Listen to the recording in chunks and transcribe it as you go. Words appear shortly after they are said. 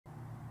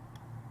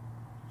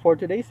For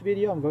today's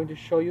video, I'm going to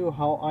show you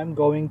how I'm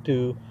going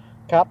to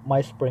cap my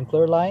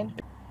sprinkler line.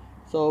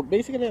 So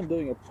basically I'm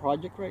doing a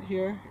project right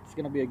here. It's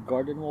gonna be a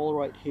garden wall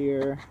right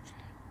here,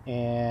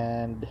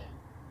 and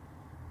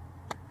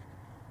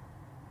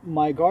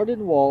my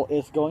garden wall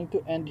is going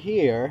to end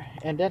here,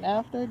 and then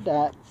after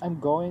that I'm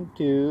going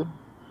to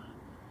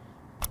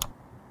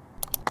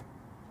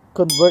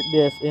convert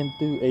this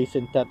into a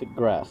synthetic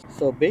grass.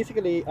 So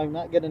basically I'm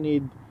not gonna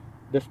need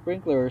the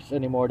sprinklers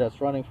anymore that's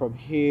running from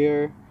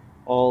here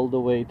all the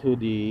way to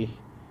the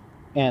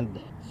end.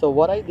 So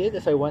what I did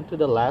is I went to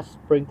the last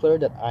sprinkler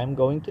that I'm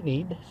going to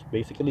need,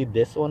 basically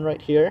this one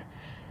right here,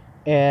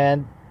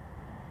 and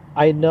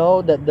I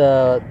know that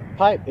the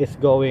pipe is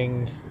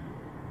going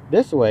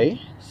this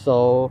way.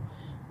 So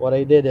what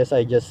I did is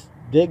I just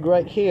dig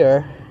right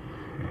here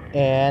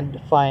and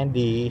find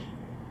the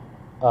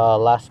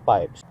last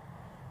pipes.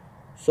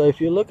 So if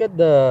you look at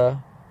the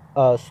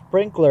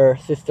sprinkler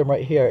system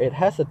right here, it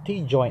has a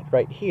T-joint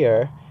right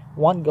here.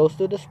 One goes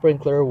to the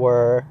sprinkler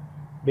where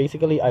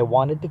basically I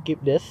wanted to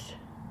keep this,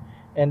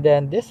 and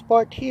then this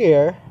part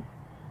here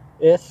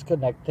is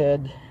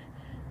connected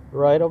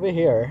right over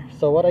here.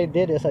 So what I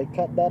did is I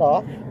cut that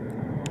off.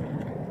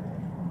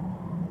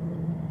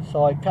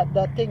 So I cut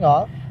that thing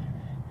off,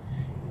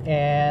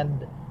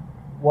 and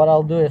what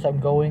I'll do is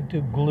I'm going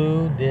to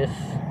glue this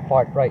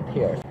part right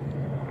here.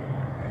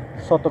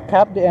 So to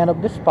cap the end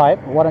of this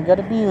pipe, what I'm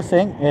going to be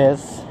using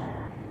is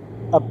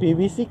a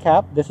PVC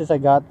cap. This is I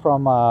got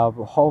from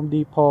Home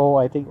Depot,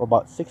 I think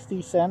about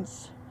 60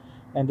 cents,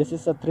 and this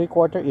is a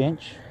 3/4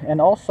 inch, and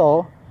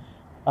also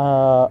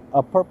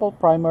a purple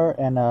primer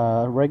and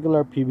a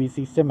regular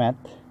PVC cement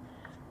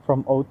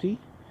from OT.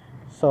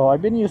 So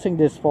I've been using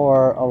this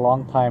for a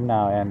long time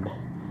now, and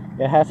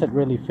it hasn't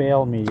really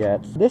failed me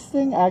yet. This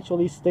thing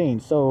actually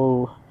stains,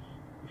 so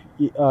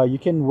you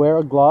can wear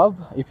a glove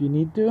if you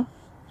need to,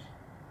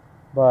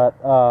 but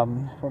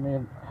for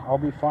me, I'll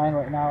be fine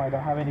right now. I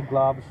don't have any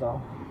gloves, so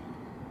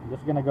I'm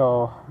just gonna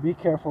go be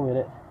careful with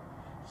it.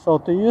 So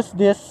to use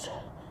this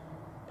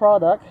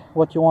product,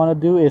 what you want to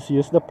do is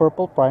use the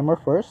purple primer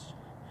first,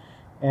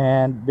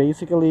 and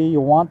basically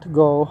you want to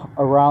go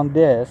around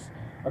this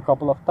a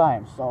couple of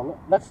times. So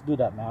let's do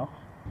that now.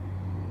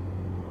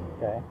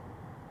 Okay,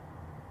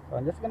 so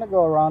I'm just gonna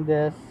go around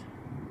this.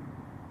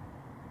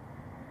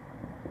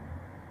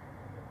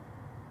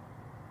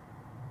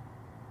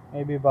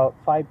 Maybe about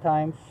 5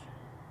 times.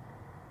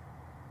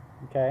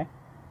 Okay,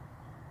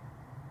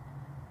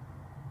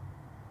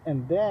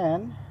 and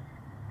then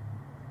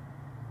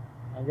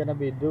I'm gonna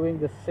be doing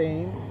the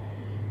same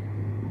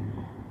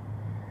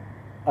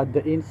at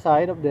the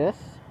inside of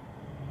this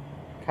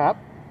cap.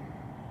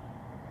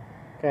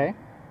 Okay,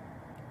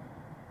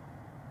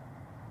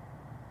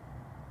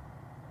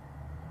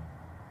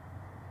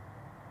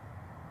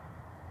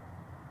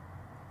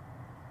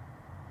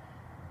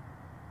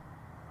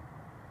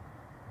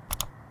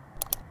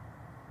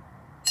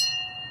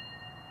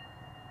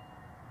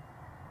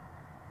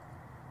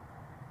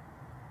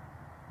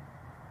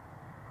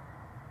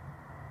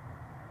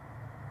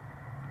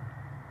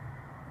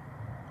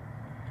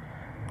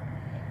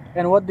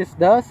 and what this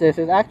does is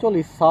it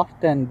actually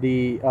softens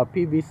the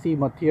PVC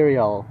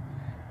material,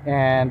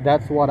 and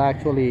that's what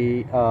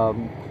actually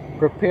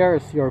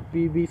prepares your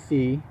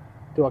PVC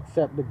to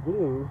accept the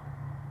glue,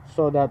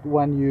 so that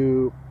when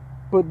you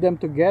put them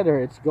together,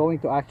 it's going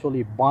to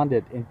actually bond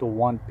it into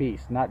one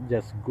piece, not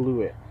just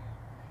glue it.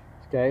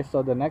 Okay,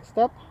 so the next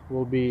step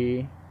will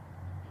be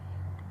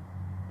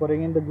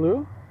putting in the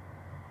glue.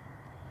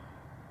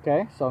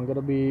 Okay, so I'm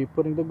gonna be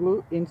putting the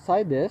glue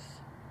inside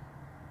this,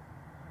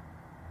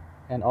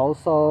 and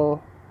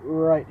also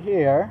right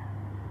here,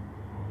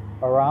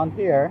 around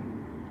here.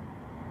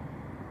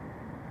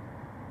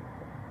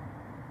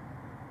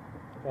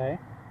 Okay,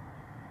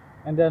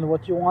 and then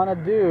what you want to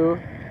do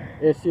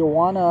is you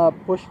want to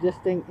push this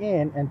thing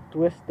in and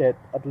twist it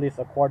at least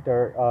a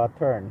quarter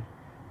turn.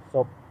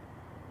 So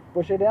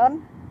push it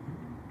in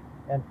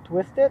and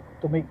twist it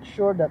to make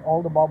sure that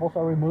all the bubbles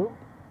are removed.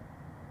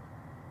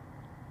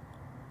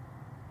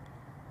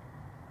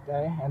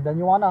 Okay, and then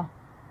you want to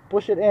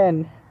push it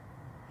in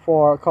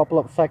for a couple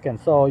of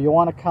seconds. So you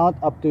want to count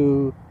up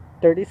to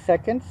 30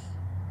 seconds,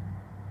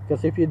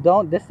 because if you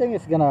don't, this thing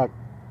is gonna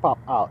pop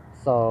out.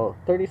 So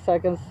 30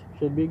 seconds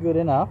should be good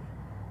enough.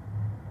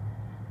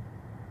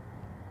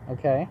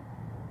 Okay,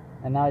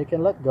 and now you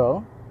can let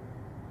go.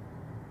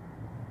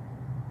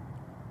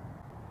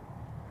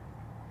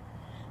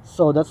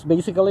 So that's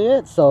basically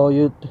it. So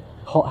you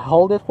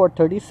hold it for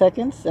 30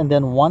 seconds, and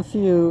then once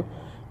you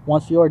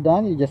are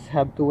done, you just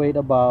have to wait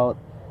about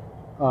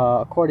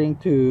according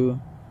to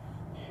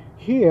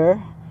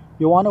here,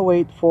 you want to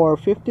wait for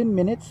 15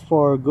 minutes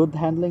for good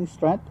handling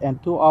strength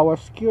and 2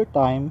 hours cure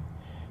time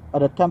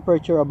at a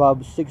temperature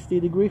above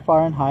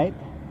 60°F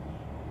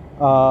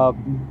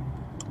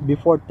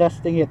before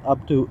testing it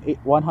up to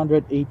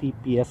 180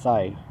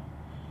 psi.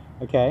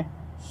 Okay,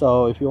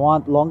 so if you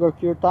want longer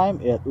cure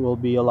time, it will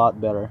be a lot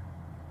better.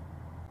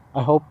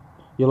 I hope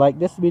you like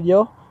this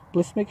video.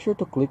 Please make sure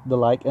to click the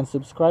like and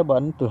subscribe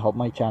button to help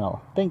my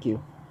channel. Thank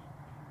you.